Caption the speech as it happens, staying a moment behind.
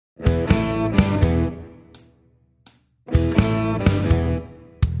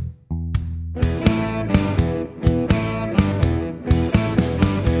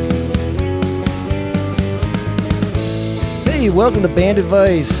welcome to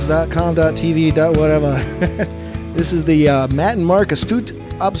bandadvice.com.tv. Whatever. This is the Matt and Mark Astute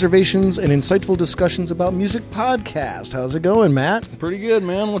Observations and Insightful Discussions About Music podcast. How's it going, Matt? Pretty good,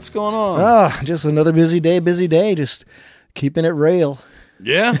 man. What's going on? Oh, just another busy day. Just keeping it real.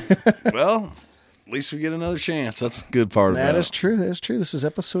 Yeah. Well, at least we get another chance. That's the good part of it. That is true. This is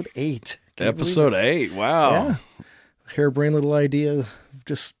episode 8. Episode 8. Wow. Yeah. Harebrained little idea of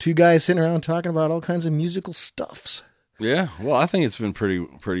just two guys sitting around talking about all kinds of musical stuffs. Yeah, well, I think it's been pretty.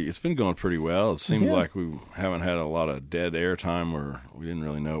 It's been going pretty well. It seems like we haven't had a lot of dead air time where we didn't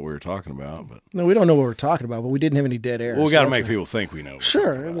really know what we were talking about. But no, we don't know what we're talking about, but we didn't have any dead air. Well, we got to make people think we know.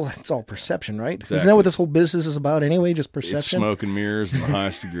 Sure. Well, it's all perception, right? Exactly. Isn't that what this whole business is about anyway? Just perception. It's smoke and mirrors in the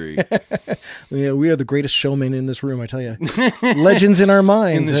highest degree. Yeah, we are the greatest showmen in this room, I tell you. Legends in our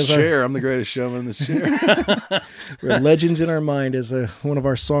minds. In this chair, I'm the greatest showman in this chair. We're legends in our mind, as one of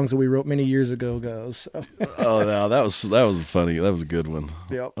our songs that we wrote many years ago goes. Oh, no, that was funny. That was a good one.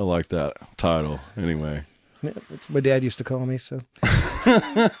 Yep. I like that title. Anyway, yeah, that's what my dad used to call me. So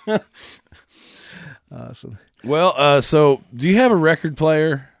awesome. Well, so do you have a record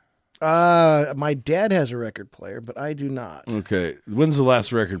player? My dad has a record player, but I do not. Okay. When's the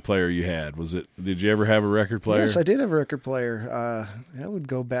last record player you had? Did you ever have a record player? Yes, I did have a record player. That would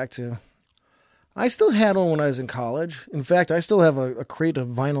go back to, I still had one when I was in college. In fact, I still have a crate of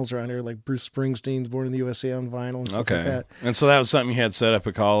vinyls around here, like Bruce Springsteen's Born in the USA on vinyl and stuff like that. And so that was something you had set up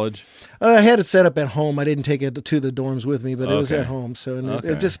at college? I had it set up at home. I didn't take it to the dorms with me, but it was at home. So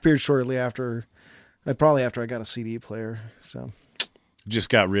it disappeared shortly after, probably after I got a CD player. So just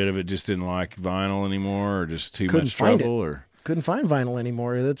got rid of it, just didn't like vinyl anymore, or just too Couldn't much find trouble? it. Or couldn't find vinyl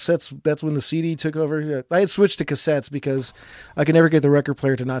anymore. That's when the CD took over. I had switched to cassettes because I could never get the record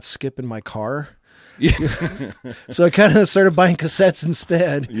player to not skip in my car. Yeah. So I kind of started buying cassettes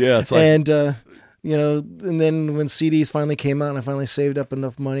instead. Yeah, it's like, and and then when CDs finally came out, and I finally saved up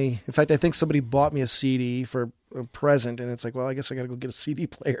enough money. In fact, I think somebody bought me a CD for a present, and it's like, well, I guess I got to go get a CD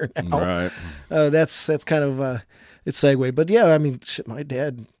player now. right. That's kind of it's segue, but yeah, I mean, shit, my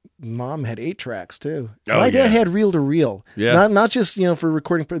mom had 8 tracks too. My dad had reel to reel, not just for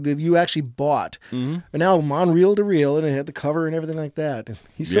recording that you actually bought, an album on reel to reel, and it had the cover and everything like that. And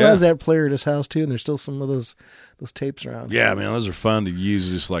he still has that player at his house too, and there's still some of those tapes around. Yeah, man, those are fun to use,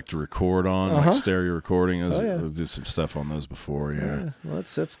 just like to record on, like stereo recording. I did some stuff on those before. Yeah. Well,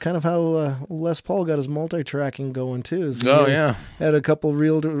 that's kind of how Les Paul got his multi-tracking going too. Had a couple he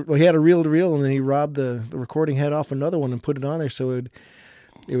had a reel to reel, and then he robbed the recording head off another one and put it on there, so it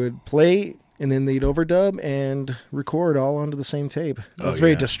would play, and then they'd overdub and record all onto the same tape. It was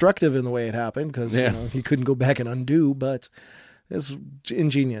very destructive in the way it happened because he couldn't go back and undo, but it's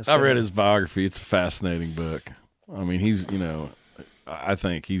ingenious. I read his biography. It's a fascinating book. I mean, he's, I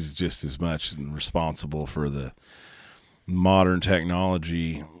think he's just as much responsible for the modern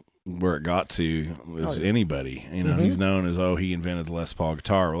technology where it got to as anybody. He's known as, he invented the Les Paul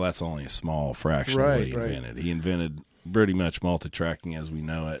guitar. Well, that's only a small fraction of what he invented. He invented pretty much multi-tracking as we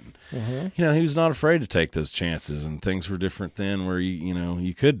know it. And, he was not afraid to take those chances, and things were different then where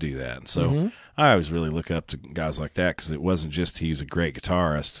you could do that. And so I always really look up to guys like that, because it wasn't just he's a great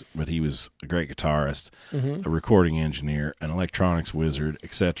guitarist, but he was a great guitarist, a recording engineer, an electronics wizard,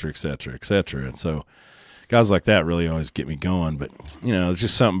 et cetera, et cetera, et cetera. And so guys like that really always get me going. But, there's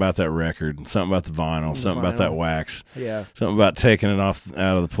just something about that record, something about the vinyl, something about that wax, something about taking it out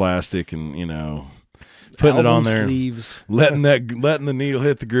of the plastic and, putting it on there, sleeves. letting the needle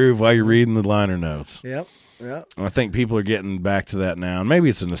hit the groove while you're reading the liner notes. Yep. I think people are getting back to that now, and maybe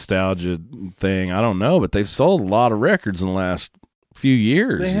it's a nostalgia thing. I don't know, but they've sold a lot of records in the last few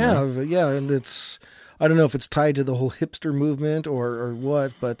years. They have, and it's, I don't know if it's tied to the whole hipster movement or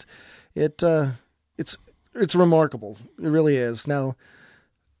what, but it's remarkable. It really is. Now,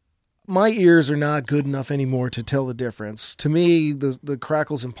 my ears are not good enough anymore to tell the difference. To me, the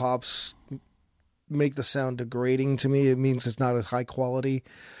crackles and pops make the sound degrading to me. It means it's not as high quality.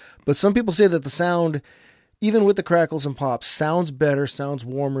 But some people say that the sound, even with the crackles and pops, sounds better, sounds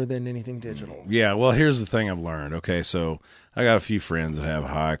warmer than anything digital. Yeah, well, here's the thing I've learned. Okay, so I got a few friends that have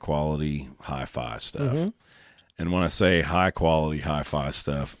high quality hi-fi stuff. And when I say high quality hi-fi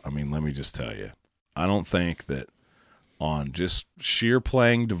stuff, I mean, let me just tell you, I don't think that on just sheer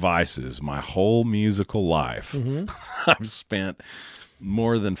playing devices my whole musical life, I've spent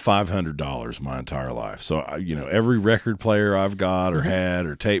more than $500 my entire life. So, every record player I've got or had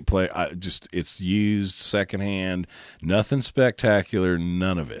or tape player, it's used secondhand, nothing spectacular,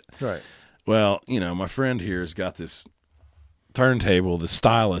 none of it. Right. Well, my friend here has got this turntable, the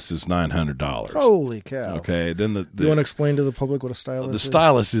stylus is $900. Holy cow! Okay, then you want to explain to the public what a stylus is? The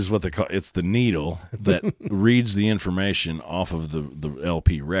stylus is what they call. It's the needle that reads the information off of the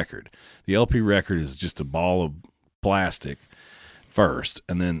LP record. The LP record is just a ball of plastic first,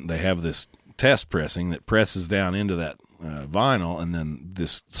 and then they have this test pressing that presses down into that vinyl, and then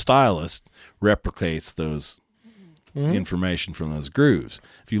this stylus replicates those information from those grooves.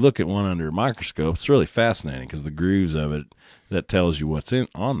 If you look at one under a microscope, it's really fascinating because the grooves of it, that tells you what's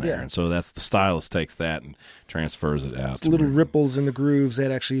on there. Yeah. And so that's the stylus takes that and transfers it out. It's little ripples in the grooves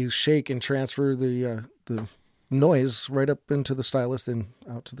that actually shake and transfer the noise right up into the stylus and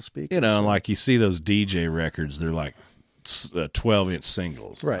out to the speaker. You know, and like you see those DJ records, they're like 12-inch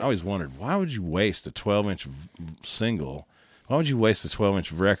singles. Right. I always wondered, why would you waste a 12-inch single? Why would you waste a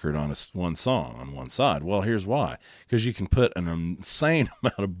 12-inch record on one song on one side? Well, here's why. Because you can put an insane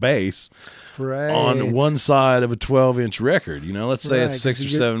amount of bass on one side of a 12-inch record. You know, let's say it's 6 or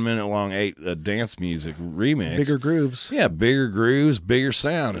 7 minute long dance music remix. Bigger grooves. Yeah, bigger grooves, bigger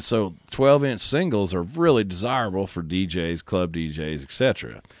sound. And so 12-inch singles are really desirable for DJs, club DJs,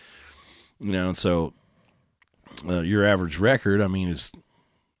 etc. You know, and so your average record, I mean, is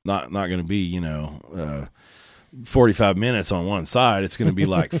not going to be, 45 minutes on one side. It's going to be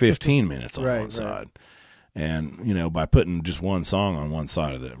like 15 minutes on one side. And, you know, by putting just one song on one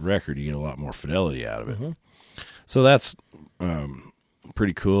side of the record, you get a lot more fidelity out of it. Mm-hmm. So that's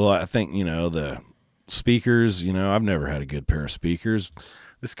pretty cool. I think, you know, the speakers, you know, I've never had a good pair of speakers.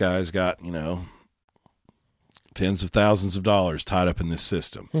 This guy's got, you know, tens of thousands of dollars tied up in this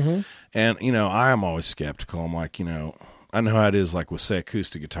system. Mm-hmm. And, you know, I am always skeptical. I'm like, you know, I know how it is, like with, say,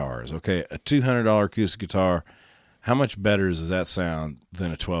 acoustic guitars. Okay, a $200 acoustic guitar, how much better does that sound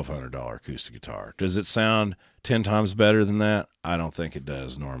than a $1,200 acoustic guitar? Does it sound 10 times better than that? I don't think it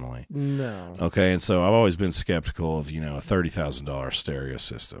does normally. No. Okay, and so I've always been skeptical of, you know, a $30,000 stereo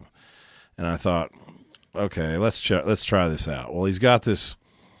system. And I thought, okay, let's try this out. Well, he's got this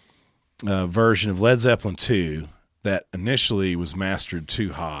version of Led Zeppelin 2 that initially was mastered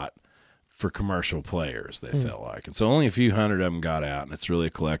too hot for commercial players, they felt like. And so only a few hundred of them got out, and it's really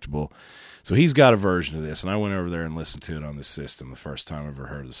a collectible. So he's got a version of this, and I went over there and listened to it on this system the first time I ever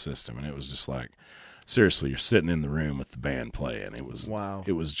heard of the system, and it was just like, seriously, you're sitting in the room with the band playing. It was wow.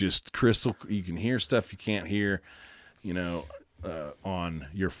 It was just crystal. You can hear stuff you can't hear, you know, on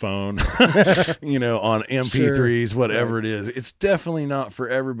your phone, you know, on MP3s, sure. Whatever it is. It's definitely not for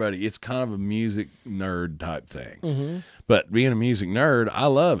everybody. It's kind of a music nerd type thing. Mm-hmm. But being a music nerd, I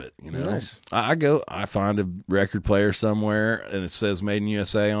love it. You know, nice. I find a record player somewhere and it says Made in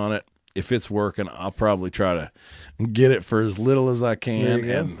USA on it. If it's working, I'll probably try to get it for as little as I can.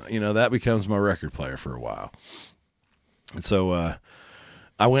 And, you know, that becomes my record player for a while. And so,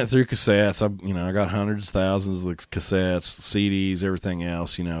 I went through cassettes. I got hundreds, thousands of cassettes, CDs, everything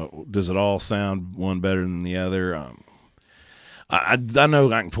else. You know, does it all sound one better than the other? I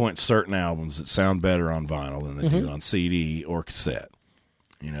know I can point to certain albums that sound better on vinyl than they do on CD or cassette.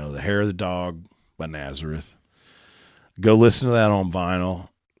 You know, The Hair of the Dog by Nazareth. Go listen to that on vinyl.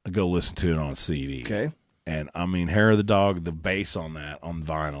 Go listen to it on CD. Okay. And, I mean, Hair of the Dog, the bass on that on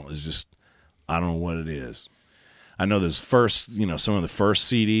vinyl is just, I don't know what it is. I know those first, you know, some of the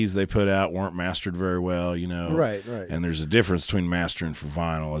first CDs they put out weren't mastered very well, you know. Right. And there's a difference between mastering for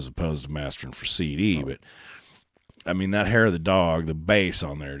vinyl as opposed to mastering for CD. Oh. But, I mean, that Hair of the Dog, the bass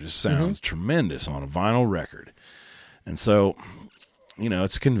on there just sounds tremendous on a vinyl record. And so, you know,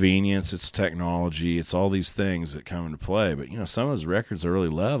 it's convenience, it's technology, it's all these things that come into play. But, you know, some of those records I really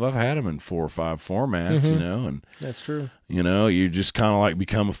love, I've had them in 4 or 5 formats, you know. And that's true. You know, you just kind of like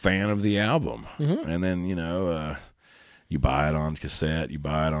become a fan of the album. And then, you know, you buy it on cassette, you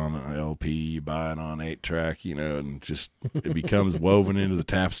buy it on an LP, you buy it on 8-track, you know, and just it becomes woven into the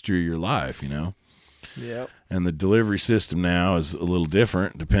tapestry of your life, you know. Yep. And the delivery system now is a little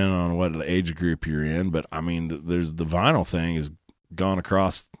different depending on what age group you're in. But, I mean, there's the vinyl thing has gone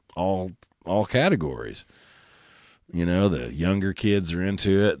across all categories. You know, the younger kids are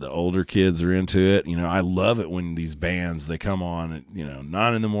into it. The older kids are into it. You know, I love it when these bands, they come on at,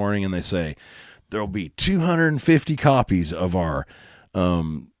 9 in the morning and they say, there'll be 250 copies of our,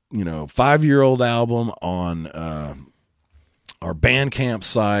 5-year-old album on our Bandcamp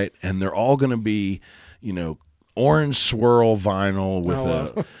site, and they're all going to be, orange swirl vinyl with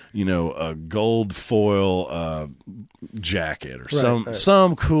a gold foil jacket or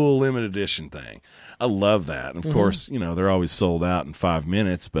some cool limited edition thing. I love that. And of course, they're always sold out in 5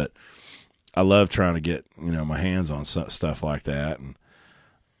 minutes, but I love trying to get, my hands on stuff like that. And,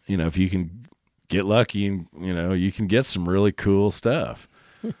 if you can get lucky and, you can get some really cool stuff.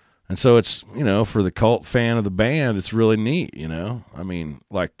 And so it's, for the cult fan of the band, it's really neat, I mean,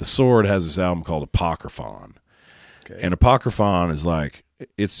 like The Sword has this album called Apocryphon. Okay. And Apocryphon is like,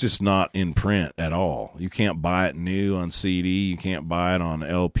 it's just not in print at all. You can't buy it new on CD. You can't buy it on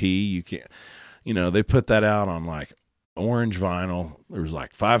LP. You can't, they put that out on like orange vinyl. There was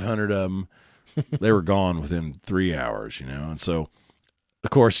like 500 of them. They were gone within 3 hours, And so, of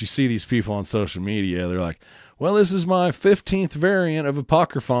course, you see these people on social media. They're like, well, this is my 15th variant of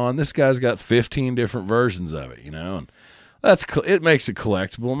Apocryphon. This guy's got 15 different versions of it, and it makes it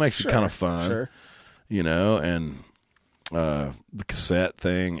collectible. It makes it kind of fun, and the cassette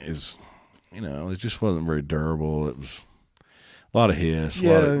thing is, it just wasn't very durable. It was a lot of hiss,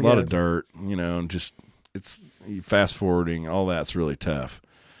 a lot of dirt, and just fast forwarding, all that's really tough.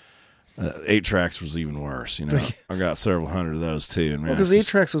 8 tracks was even worse, I got several hundred of those too. And because 8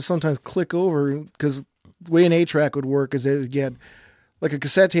 tracks will sometimes click over, because the way an 8 track would work is that you had, like a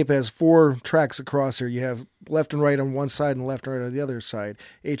cassette tape has 4 tracks across here. You have left and right on one side and left and right on the other side.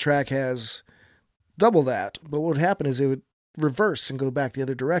 8 track has double that, but what would happen is it would reverse and go back the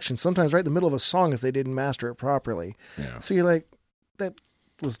other direction. Sometimes right in the middle of a song if they didn't master it properly. Yeah. So you're like, that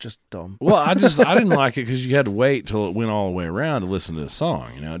was just dumb. Well, I didn't like it because you had to wait till it went all the way around to listen to the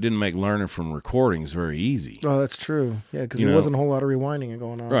song. It didn't make learning from recordings very easy. Oh, that's true. Yeah, because there wasn't a whole lot of rewinding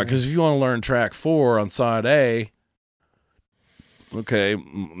going on. Right, because if you want to learn track 4 on side A, okay,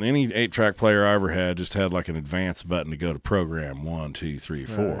 any 8-track player I ever had just had like an advance button to go to program 1, 2, 3,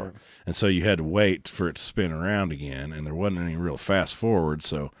 4. Right. And so you had to wait for it to spin around again, and there wasn't any real fast forward,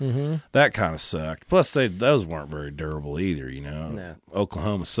 so that kind of sucked. Plus, those weren't very durable either, Nah.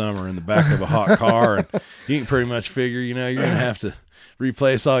 Oklahoma summer in the back of a hot car, and you can pretty much figure, you're going to have to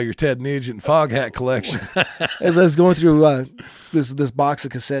replace all your Ted Nugent fog hat collection. As I was going through this box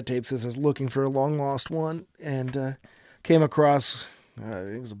of cassette tapes, as I was looking for a long-lost one, and came across, I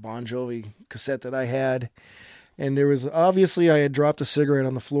think it was a Bon Jovi cassette that I had, and there was, obviously I had dropped a cigarette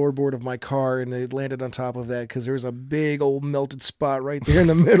on the floorboard of my car, and it landed on top of that because there was a big old melted spot right there in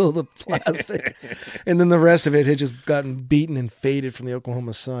the middle of the plastic, and then the rest of it had just gotten beaten and faded from the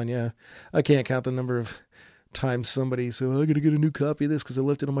Oklahoma sun. Yeah, I can't count the number of times somebody said, I got to get a new copy of this because I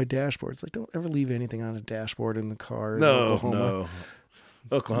left it on my dashboard. It's like, don't ever leave anything on a dashboard in the car in Oklahoma. No.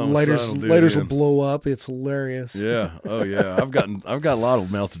 Oklahoma lighters will blow up. It's hilarious. Yeah. Oh yeah. I've got a lot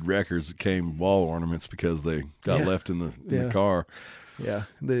of melted records that came wall ornaments because they got left in the car. Yeah.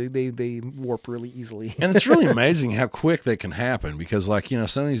 They warp really easily. And it's really amazing how quick they can happen because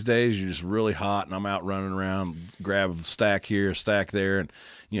some of these days you're just really hot and I'm out running around, grab a stack here, a stack there, and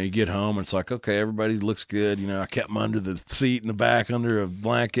you get home and it's like, okay, everybody looks good. I kept them under the seat in the back under a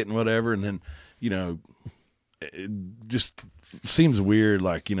blanket and whatever, and then it just seems weird,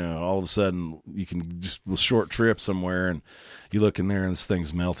 like, all of a sudden you can just a short trip somewhere and you look in there and this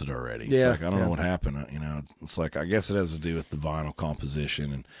thing's melted already. It's like, I don't know what happened. It's like, I guess it has to do with the vinyl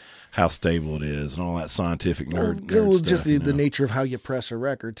composition and how stable it is and all that scientific nerd stuff, just the nature of how you press a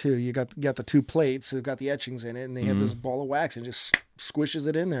record too. You got the 2 plates, they've got the etchings in it, and they have this ball of wax and just squishes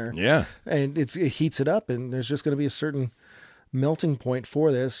it in there. Yeah. And it heats it up, and there's just going to be a certain melting point for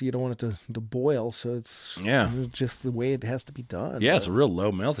this. You don't want it to boil, so it's just the way it has to be done. Yeah, it's a real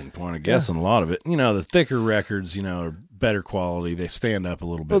low melting point, I guess, on a lot of it. The thicker records, are better quality. They stand up a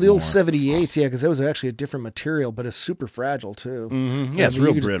little bit. Oh, the old 78s, because that was actually a different material, but it's super fragile too. Mm-hmm. Yeah, it's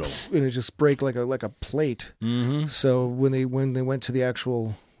real brittle, and it just break like a plate. Mm-hmm. So when they went to the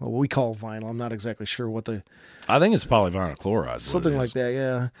actual, what we call vinyl, I'm not exactly sure what I think it's polyvinyl chloride, something like that.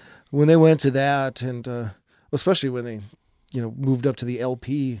 Yeah, when they went to that, and especially when they moved up to the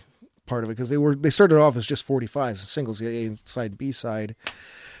LP part of it, because they started off as just 45s, singles, the A side, B side.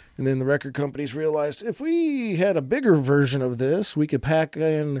 And then the record companies realized if we had a bigger version of this, we could pack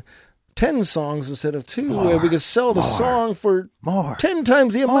in 10 songs instead of 2, and we could sell the song for 10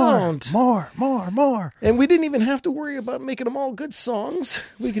 times the amount. More. And we didn't even have to worry about making them all good songs.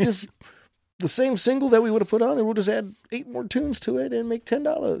 We could just, the same single that we would have put on there, we'll just add 8 more tunes to it and make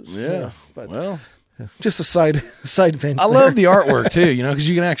 $10. Yeah. But, well, just a side vent. I love the artwork too, because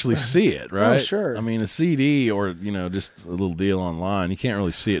you can actually see it, right? Oh, sure. I mean, a CD or just a little deal online, you can't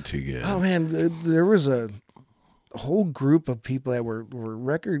really see it too good. Oh man, there was a whole group of people that were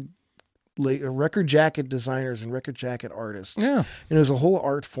record jacket designers and record jacket artists. Yeah, and it was a whole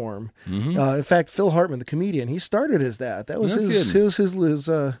art form. Mm-hmm. In fact, Phil Hartman, the comedian, he started as that. That was his.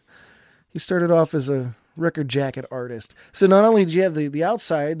 He started off as a record jacket artist. So not only did you have the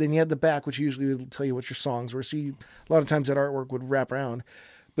outside, then you had the back, which usually would tell you what your songs were. So a lot of times that artwork would wrap around,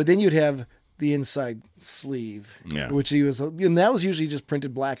 but then you'd have the inside sleeve, which and that was usually just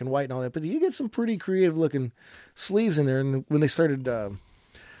printed black and white and all that. But you get some pretty creative looking sleeves in there. And when they started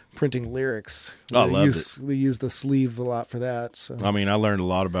printing lyrics. I loved it. They use the sleeve a lot for that. So. I mean, I learned a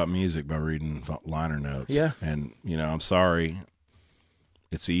lot about music by reading liner notes. Yeah. And, I'm sorry.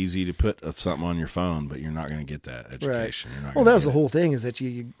 It's easy to put something on your phone, but you're not going to get that education. Right. Well, that was the whole thing, is that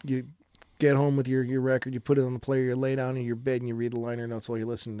you get home with your record, you put it on the player, you lay down in your bed, and you read the liner notes while you're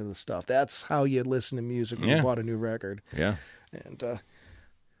listening to the stuff. That's how you listen to music when you bought a new record. Yeah. And,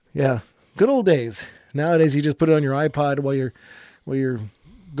 good old days. Nowadays, you just put it on your iPod while you're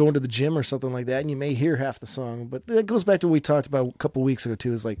going to the gym or something like that, and you may hear half the song. But that goes back to what we talked about a couple of weeks ago,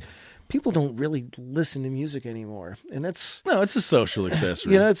 too, is like, people don't really listen to music anymore. And it's a social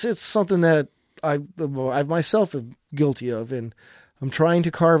accessory. It's something that I myself am guilty of, and I'm trying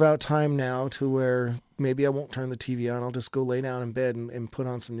to carve out time now to where maybe I won't turn the TV on. I'll just go lay down in bed and put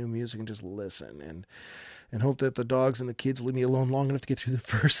on some new music and just listen and hope that the dogs and the kids leave me alone long enough to get through the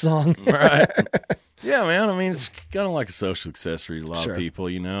first song. Right. Yeah, man. I mean, it's kind of like a social accessory to a lot of people,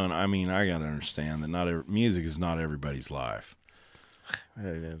 and I mean, I got to understand that music is not everybody's life.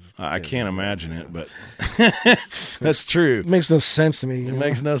 I can't imagine it, but that's true. It makes no sense to me. It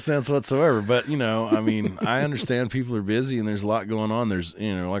makes no sense whatsoever. But, I mean, I understand people are busy and there's a lot going on. There's,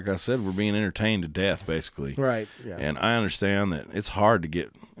 like I said, we're being entertained to death, basically. Right. Yeah. And I understand that it's hard to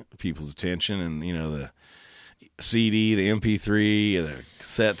get people's attention, and, the CD, the MP3, the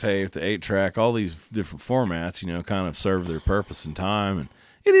cassette tape, the 8-track, all these different formats, kind of serve their purpose in time. And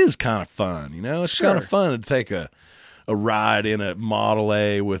it is kind of fun, It's kind of fun to take a ride in a Model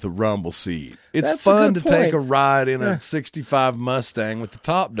A with a rumble seat. It's fun to take a ride in a 65 Mustang with the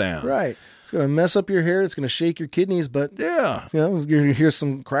top down. Right. It's going to mess up your hair. It's going to shake your kidneys, but yeah, you're going to hear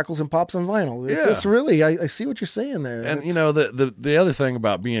some crackles and pops on vinyl. It's really, I see what you're saying there. And the other thing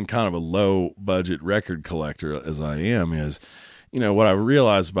about being kind of a low budget record collector as I am is, what I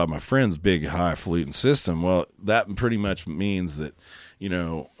realized about my friend's big highfalutin system. Well, that pretty much means that,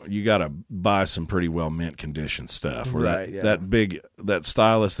 you got to buy some pretty well mint condition stuff. Or that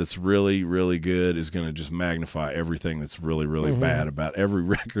stylus that's really, really good is going to just magnify everything that's really, really bad about every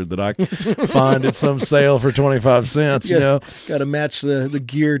record that I find at some sale for 25 cents. Got to match the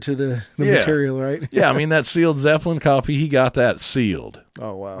gear to the material, right? Yeah, I mean, that sealed Zeppelin copy, he got that sealed.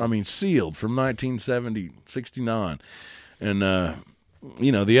 Oh wow! I mean, sealed from 1969, and.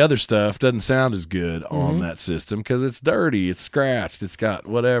 The other stuff doesn't sound as good on that system because it's dirty, it's scratched, it's got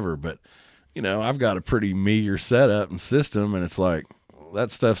whatever. But, I've got a pretty meager setup and system, and it's like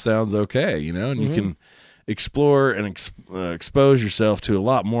that stuff sounds okay, and you can explore and expose yourself to a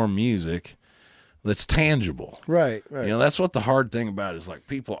lot more music that's tangible. Right. That's what the hard thing about it is, like,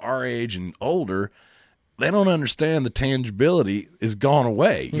 people our age and older, they don't understand the tangibility is gone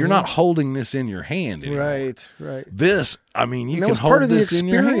away. You're not holding this in your hand anymore. Right. This, I mean, you can hold this in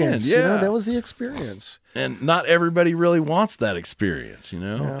your hand. Yeah, that was the experience. And not everybody really wants that experience,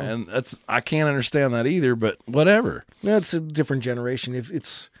 Yeah. And I can't understand that either, but whatever. It's a different generation. If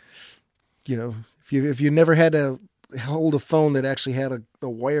it's, if you never had to hold a phone that actually had a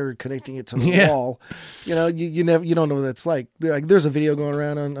wire connecting it to the wall, you don't know what that's like. There's a video going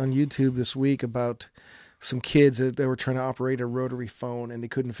around on YouTube this week about some kids that they were trying to operate a rotary phone and they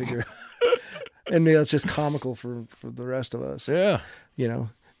couldn't figure it out. And it's just comical for the rest of us. Yeah.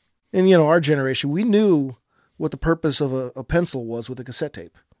 And our generation, we knew what the purpose of a pencil was with a cassette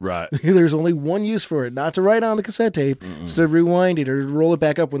tape. Right. There's only one use for it, not to write on the cassette tape, just to rewind it or roll it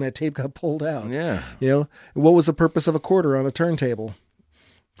back up when that tape got pulled out. Yeah. What was the purpose of a quarter on a turntable?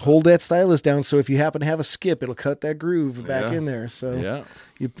 Hold that stylus down so if you happen to have a skip, it'll cut that groove back in there. So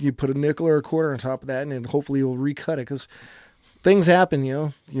you put a nickel or a quarter on top of that, and then hopefully you'll recut it because things happen.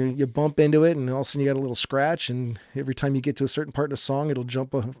 You bump into it, and all of a sudden you got a little scratch. And every time you get to a certain part of the song, it'll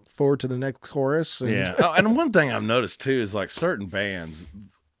jump forward to the next chorus. And and one thing I've noticed too is like certain bands,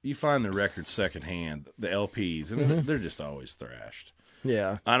 you find the records secondhand, the LPs, and they're just always thrashed.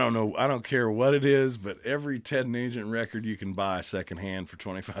 Yeah. I don't know. I don't care what it is, but every Ted Nugent record you can buy secondhand for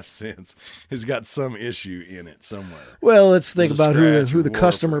 25 cents has got some issue in it somewhere. Well, let's think about who the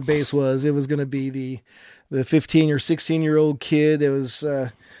customer base was. It was going to be the 15 or 16-year-old kid that was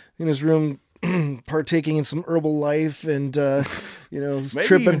in his room partaking in some herbal life and maybe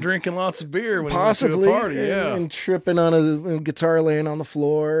tripping, even drinking lots of beer when possibly he went to a party, and tripping on a guitar laying on the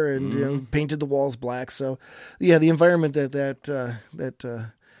floor and painted the walls black. So the environment that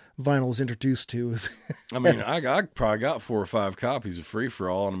vinyl was introduced to is I mean, I probably got 4 or 5 copies of Free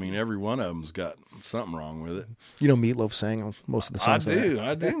for All, and I mean every one of them's got something wrong with it. Meatloaf sang on most of the songs.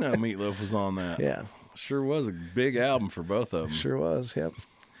 I do know Meatloaf was on that. Yeah, sure was a big album for both of them. Sure was. Yep.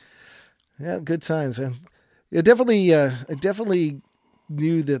 Yeah, good times. It definitely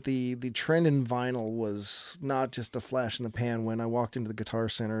knew that the trend in vinyl was not just a flash in the pan when I walked into the Guitar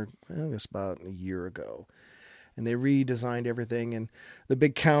Center, I guess about a year ago. And they redesigned everything, and the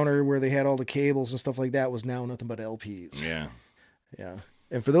big counter where they had all the cables and stuff like that was now nothing but LPs. Yeah. Yeah.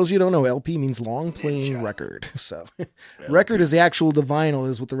 And for those of you who don't know, LP means long playing record. So record is the vinyl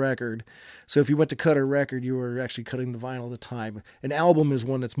is with the record. So if you went to cut a record, you were actually cutting the vinyl at the time. An album is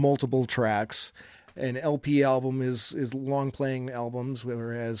one that's multiple tracks. An LP album is long playing albums,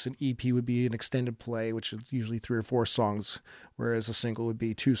 whereas an EP would be an extended play, which is usually 3 or 4 songs, whereas a single would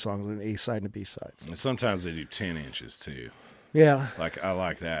be 2 songs, an A side and a B side. And sometimes they do 10 inches too. Yeah. Like I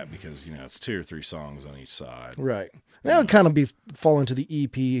like that because, it's 2 or 3 songs on each side. Right. That would kind of fall into the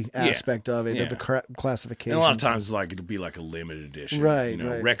EP aspect of it, of the classification. And a lot of times, it'll be like a limited edition, right?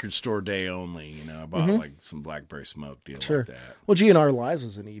 Record store day only. I bought like some Blackberry Smoke deal like that. Well, GNR Lives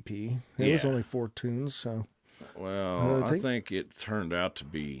was an EP. It was only 4 tunes, so. Well, I think it turned out to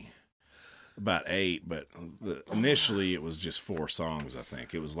be about 8, but initially it was just 4 songs. I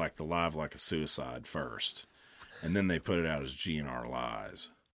think it was like the Live Like a Suicide first, and then they put it out as GNR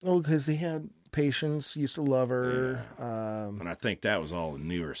Lives. Oh, because they had Patience, Used to Love Her. Yeah. And I think that was all the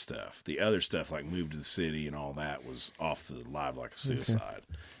newer stuff. The other stuff, like Move to the City and all that, was off the Live Like a Suicide,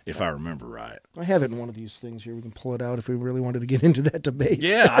 if I remember right. I have it in one of these things here. We can pull it out if we really wanted to get into that debate.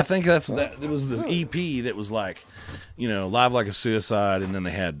 Yeah, I think that. It was the EP that was like, Live Like a Suicide, and then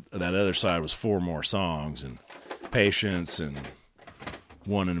they had that other side was 4 more songs, and Patience and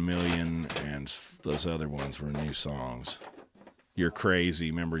 1 in a Million, and those other ones were new songs. You're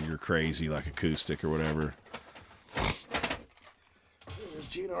Crazy. Remember You're Crazy, like acoustic or whatever. Here's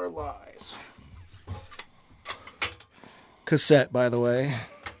GNR Lives. Cassette, by the way.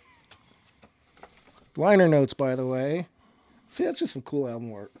 Liner notes, by the way. See, that's just some cool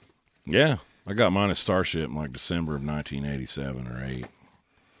album art. Yeah. I got mine at Starship in like December of 1987 or 8.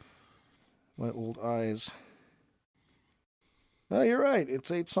 My old eyes. Oh, you're right. It's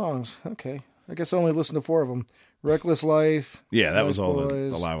 8 songs. Okay. I guess I only listened to 4 of them. Reckless Life. Yeah, that was all the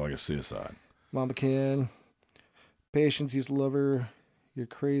Live Like a Suicide. Mama Can. Patience, Used to Love Her. You're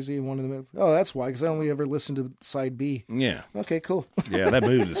Crazy. One of them. Oh, that's why, because I only ever listened to side B. Yeah. Okay, cool. Yeah, that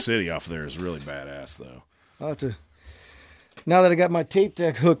Move to the City off there is really badass, though. I'll have to. Now that I got my tape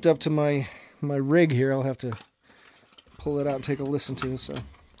deck hooked up to my rig here, I'll have to pull it out and take a listen to. So,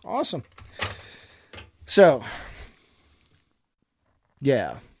 awesome. So,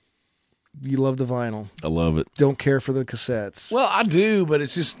 yeah. You love the vinyl. I love it. Don't care for the cassettes. Well, I do, but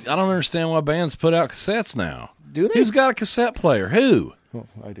it's just, I don't understand why bands put out cassettes now. Do they? Who's got a cassette player? Who? Well,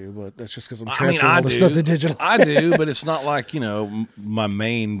 I do, but that's just because I'm transferring all the stuff to digital. I do, but it's not like, my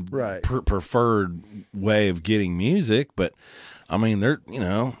main preferred way of getting music. But, I mean,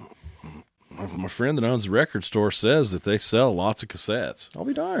 my friend that owns the record store says that they sell lots of cassettes. I'll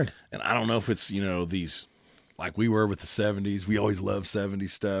be darned. And I don't know if it's, these... Like we were with the 70s. We always loved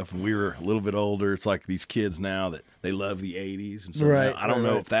 70s stuff. And we were a little bit older. It's like these kids now that they love the 80s. And so now, I don't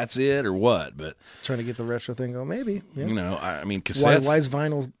know if that's it or what, but... Trying to get the retro thing going, maybe. Yeah. I mean, cassettes... Why is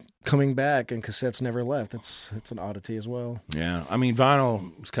vinyl coming back and cassettes never left? It's an oddity as well. Yeah. I mean,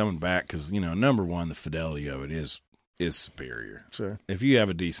 vinyl is coming back because, number one, the fidelity of it is superior. Sure. If you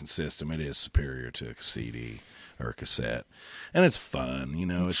have a decent system, it is superior to a CD or a cassette, and it's fun,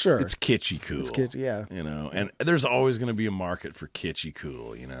 it's kitschy cool. It's kitschy, yeah. And there's always going to be a market for kitschy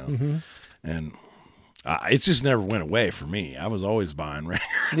cool, Mm-hmm. And it's just never went away for me. I was always buying records.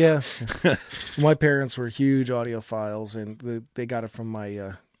 Yeah. My parents were huge audiophiles, and they got it from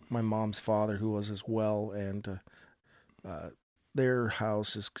my mom's father, who was as well, and their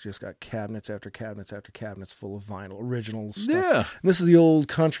house has just got cabinets after cabinets after cabinets full of vinyl, original stuff. Yeah. And this is the old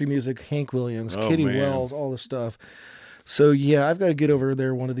country music, Hank Williams, Kitty Wells, all the stuff. So, yeah, I've got to get over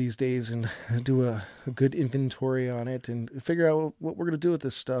there one of these days and do a good inventory on it and figure out what we're going to do with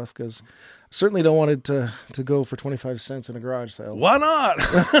this stuff, because I certainly don't want it to go for 25 cents in a garage sale. Why not?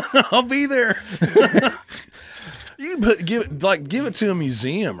 I'll be there. You can give it to a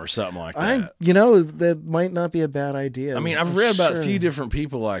museum or something like that. That might not be a bad idea. I mean, I've read about a few different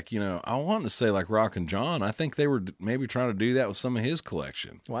people. I want to say like Rockin' John. I think they were maybe trying to do that with some of his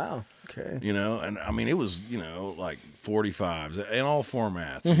collection. Wow. Okay. And I mean, it was like 45s in all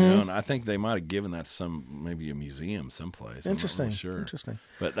formats. Mm-hmm. And I think they might have given that to maybe a museum someplace. Interesting. I'm not really sure. Interesting.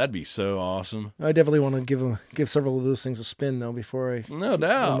 But that'd be so awesome. I definitely want to give several of those things a spin though before I no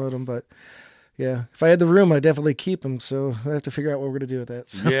doubt download them, but. Yeah, if I had the room, I'd definitely keep them. So I have to figure out what we're going to do with that.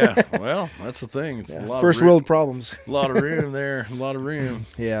 So. Yeah, well, that's the thing. It's a lot first world problems. A lot of room there. A lot of room.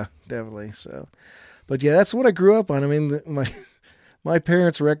 Yeah, definitely. So, but yeah, that's what I grew up on. I mean, my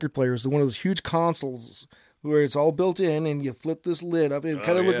parents' record player was one of those huge consoles where it's all built in, and you flip this lid up. It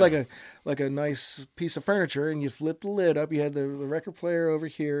kind of looked like a nice piece of furniture, and you flip the lid up. You had the record player over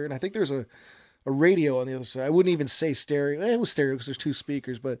here, and I think there's a radio on the other side. I wouldn't even say stereo. It was stereo because there's 2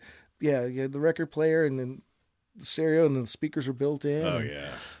 speakers, but yeah, you had the record player and then the stereo, and then the speakers were built in. Oh,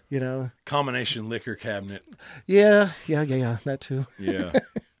 yeah. You know, combination liquor cabinet. Yeah, that too. Yeah.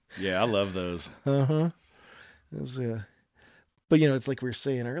 Yeah, I love those. Uh-huh. But, you know, it's like we were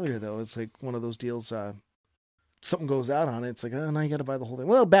saying earlier, though. It's like one of those deals, something goes out on it. It's like, oh, now you got to buy the whole thing.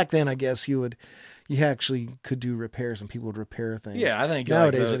 Well, back then, I guess you actually could do repairs and people would repair things. Yeah, I think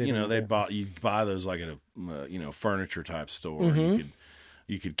nowadays, you buy those like at a, furniture type store. Mm-hmm.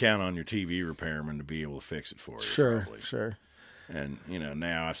 You could count on your TV repairman to be able to fix it for you. Sure, probably. Sure. And,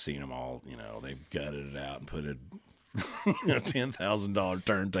 now I've seen them all, they've gutted it out and put a $10,000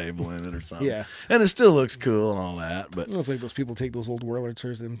 turntable in it or something. Yeah. And it still looks cool and all that. But it's like those people take those old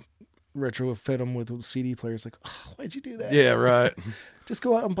Wurlitzers and retrofit them with CD players. Like, oh, why'd you do that? Yeah, right. Just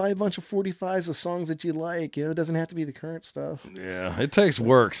go out and buy a bunch of 45s of songs that you like. It doesn't have to be the current stuff. Yeah, it takes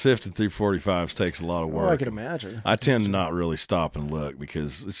work. Sifting through 45s takes a lot of work. Oh, I can imagine. I tend to not really stop and look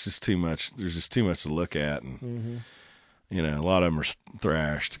because it's just too much. There's just too much to look at. And, a lot of them are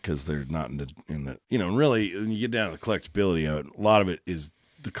thrashed because they're not in the really, when you get down to the collectability of it, a lot of it is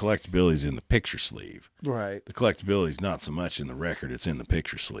the collectability is in the picture sleeve. Right. The collectability is not so much in the record, it's in the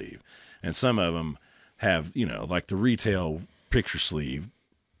picture sleeve. And some of them have, like the retail picture sleeve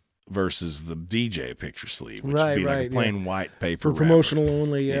versus the DJ picture sleeve, which would be like a plain white paper for promotional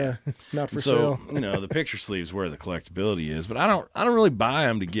only, not for sale. The picture sleeve's where the collectability is, but I don't really buy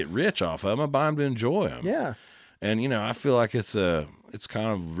them to get rich off of them. I buy them to enjoy them. Yeah. And I feel like it's kind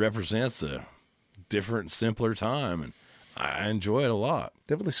of represents a different, simpler time, and I enjoy it a lot.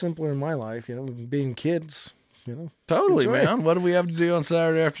 Definitely simpler in my life, being kids. Totally, man. What do we have to do on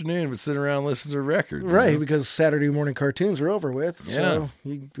Saturday afternoon but sit around and listen to records? Right, because Saturday morning cartoons are over with. Yeah. So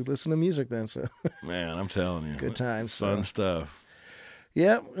you listen to music then. So man, I'm telling you. Good times. Fun stuff.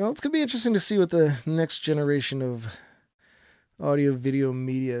 Yeah, well, it's going to be interesting to see what the next generation of audio video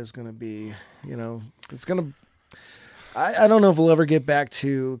media is going to be. It's going to... I don't know if we'll ever get back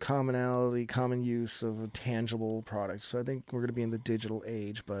to common use of a tangible product. So I think we're going to be in the digital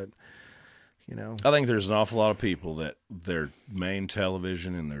age, but... I think there's an awful lot of people that their main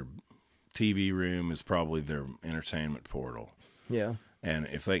television in their TV room is probably their entertainment portal. Yeah. And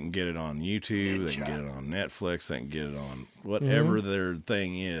if they can get it on YouTube, they can get it on Netflix, they can get it on whatever their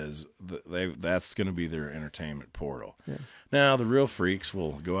thing is, that's going to be their entertainment portal. Yeah. Now, the real freaks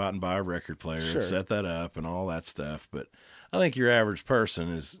will go out and buy a record player and set that up and all that stuff. But I think your average person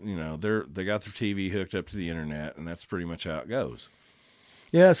is, they got their TV hooked up to the internet, and that's pretty much how it goes.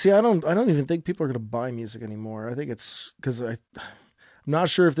 Yeah, see, I don't even think people are going to buy music anymore. I think it's because I'm not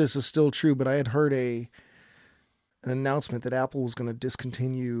sure if this is still true, but I had heard an announcement that Apple was going to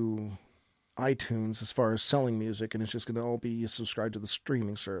discontinue iTunes as far as selling music, and it's just going to all be subscribed to the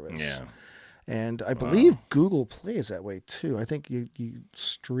streaming service. Yeah, and I believe Google Play is that way too. I think you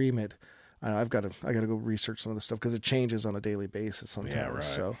stream it. I got to go research some of the stuff because it changes on a daily basis sometimes.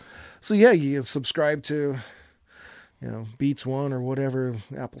 Yeah, right. So yeah, you subscribe to. Beats One or whatever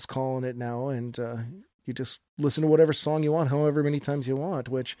Apple's calling it now, and you just listen to whatever song you want, however many times you want.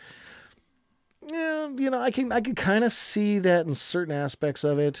 Which, I can kind of see that in certain aspects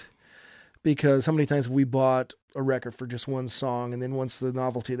of it, because how many times have we bought a record for just one song, and then once the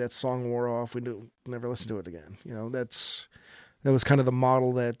novelty of that song wore off, we never listen to it again. That was kind of the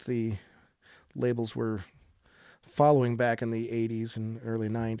model that the labels were following back in the 80s and early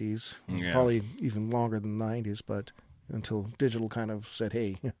 90s, probably even longer than the 90s, but until digital kind of said,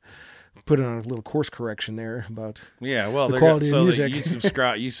 hey, put on a little course correction there about the quality of music.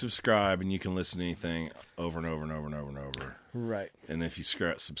 That you subscribe and you can listen to anything over and over and over and over and over. Right. And if you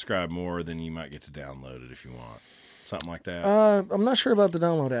subscribe more, then you might get to download it if you want. Something like that. I'm not sure about the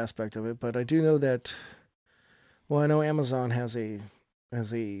download aspect of it, but I do know that, I know Amazon has a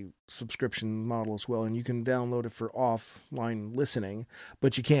subscription model as well, and you can download it for offline listening,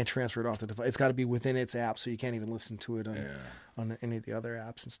 but you can't transfer it off the device. It's got to be within its app, so you can't even listen to it on any of the other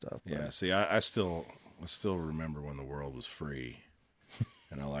apps and stuff. But. Yeah, see, I still remember when the world was free,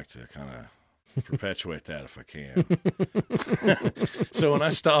 and I like to kind of perpetuate that if I can. So when I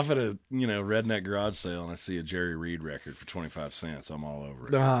stop at a redneck garage sale and I see a Jerry Reed record for 25 cents, I'm all over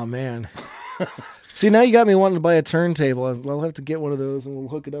it. Oh man. See, now you got me wanting to buy a turntable. I'll have to get one of those, and we'll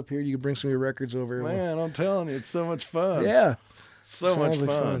hook it up here. You can bring some of your records over. Man, I'm telling you, it's so much fun. Yeah. So much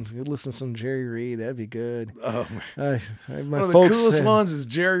fun. You'd listen to some Jerry Reed. That'd be good. Oh, man. One of the coolest ones is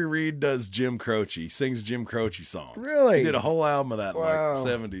Jerry Reed does Jim Croce. He sings Jim Croce songs. Really? He did a whole album of that in like the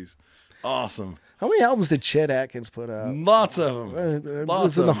 70s. Awesome. How many albums did Chet Atkins put out? Lots of them. It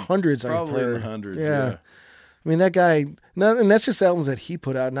was in the hundreds, Probably I've heard. in the hundreds, yeah. I mean, that guy, and that's just albums that he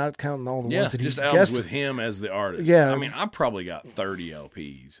put out, not counting all the ones that he just albums with him as the artist. Yeah. I mean, I've probably got 30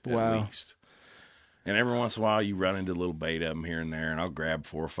 LPs at least. And every once in a while, you run into a little bait of them here and there, and I'll grab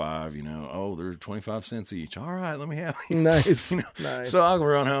 4 or 5, oh, they're 25 cents each. All right, let me have it. Nice. Nice. So I'll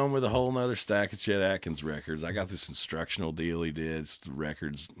run home with a whole nother stack of Chet Atkins records. I got this instructional deal he did. It's the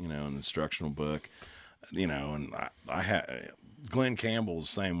records, an instructional book, and I had Glenn Campbell's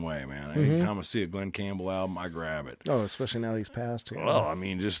the same way, man. Anytime I see a Glenn Campbell album, I grab it. Oh, especially now he's passed. Well, I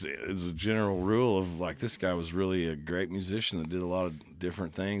mean, just as a general rule of this guy was really a great musician that did a lot of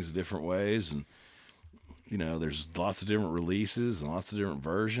different things, different ways, and there's lots of different releases and lots of different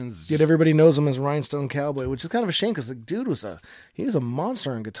versions. Yet everybody knows him as Rhinestone Cowboy, which is kind of a shame because the dude was a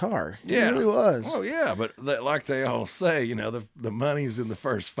monster on guitar. He really was. Oh yeah, but like they all say, the money's in the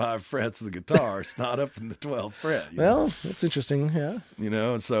first 5 frets of the guitar. It's not up in the 12th fret. Well, that's interesting. Yeah.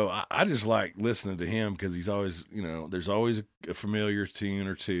 And so I just like listening to him because he's always, there's always a familiar tune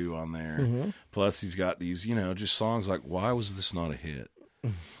or two on there. Mm-hmm. Plus he's got these, just songs like "Why Was This Not a Hit?"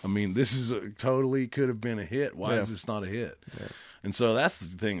 I mean, this is totally could have been a hit. Why is this not a hit? Yeah. And so that's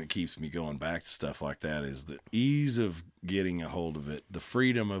the thing that keeps me going back to stuff like that is the ease of getting a hold of it, the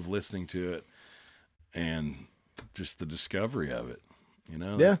freedom of listening to it, and just the discovery of it.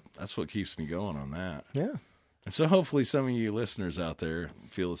 Yeah. That's what keeps me going on that. Yeah. And so hopefully some of you listeners out there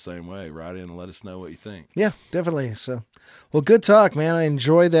feel the same way. Write in and let us know what you think. Yeah, definitely. So, well, good talk, man. I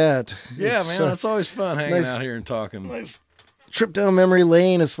enjoy that. Yeah, man. It's always fun hanging out here and talking. Nice trip down memory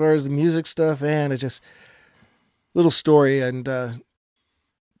lane as far as the music stuff, and it's just little story. And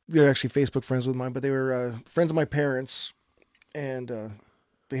they're actually Facebook friends with mine, but they were friends of my parents, and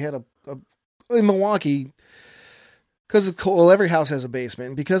they had a in Milwaukee, because it's cold. Well, every house has a basement,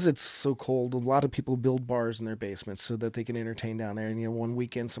 and because it's so cold, a lot of people build bars in their basements so that they can entertain down there. And one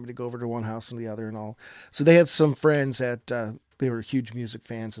weekend somebody go over to one house and the other and all. So they had some friends that they were huge music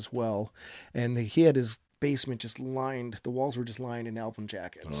fans as well, and he had his basement just lined, the walls were just lined in album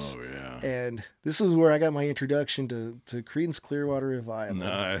jackets. Oh yeah. And this is where I got my introduction to Creedence Clearwater Revival.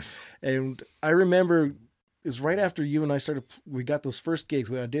 Nice. And I remember it was right after you and I we got those first gigs.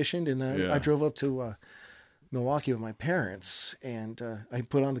 We auditioned, and I drove up to Milwaukee with my parents, and I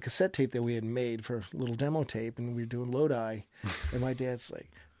put on the cassette tape that we had made for a little demo tape, and we were doing Lodi. And my dad's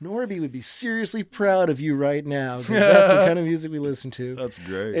like, Norby would be seriously proud of you right now, because that's the kind of music we listen to. That's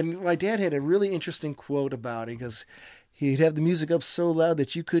great. And my dad had a really interesting quote about it, because he'd have the music up so loud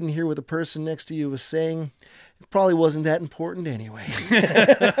that you couldn't hear what the person next to you was saying. It probably wasn't that important anyway.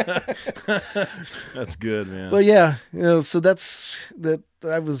 That's good, man. But yeah, so that's that.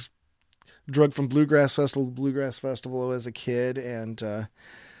 I was drugged from Bluegrass Festival to Bluegrass Festival as a kid, and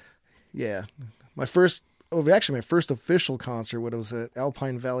my first official concert was at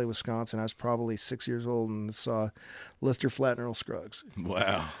Alpine Valley, Wisconsin. I was probably 6 years old and saw Lester Flatt and Earl Scruggs.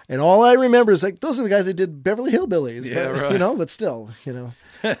 Wow. And all I remember is those are the guys that did Beverly Hillbillies. Yeah, but, right. But still,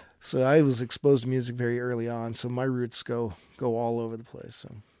 So I was exposed to music very early on. So my roots go all over the place.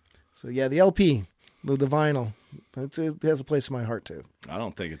 So yeah, the LP, the vinyl, it has a place in my heart too. I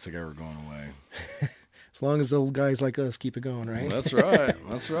don't think it's ever going away. As long as old guys like us keep it going, right? Well, that's right.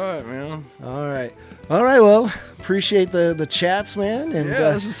 That's right, man. All right. Well, appreciate the chats, man. And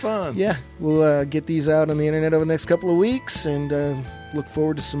this is fun. Yeah, we'll get these out on the internet over the next couple of weeks, and look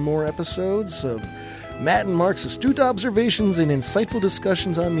forward to some more episodes of Matt and Mark's astute observations and insightful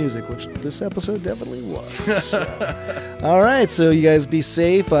discussions on music, which this episode definitely was. All right, so you guys be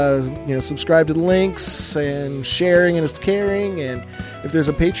safe. Subscribe to the links, and sharing is caring. And if there's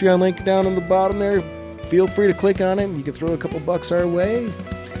a Patreon link down on the bottom there, feel free to click on it. You can throw a couple bucks our way.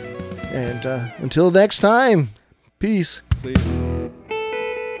 And until next time, peace. See you.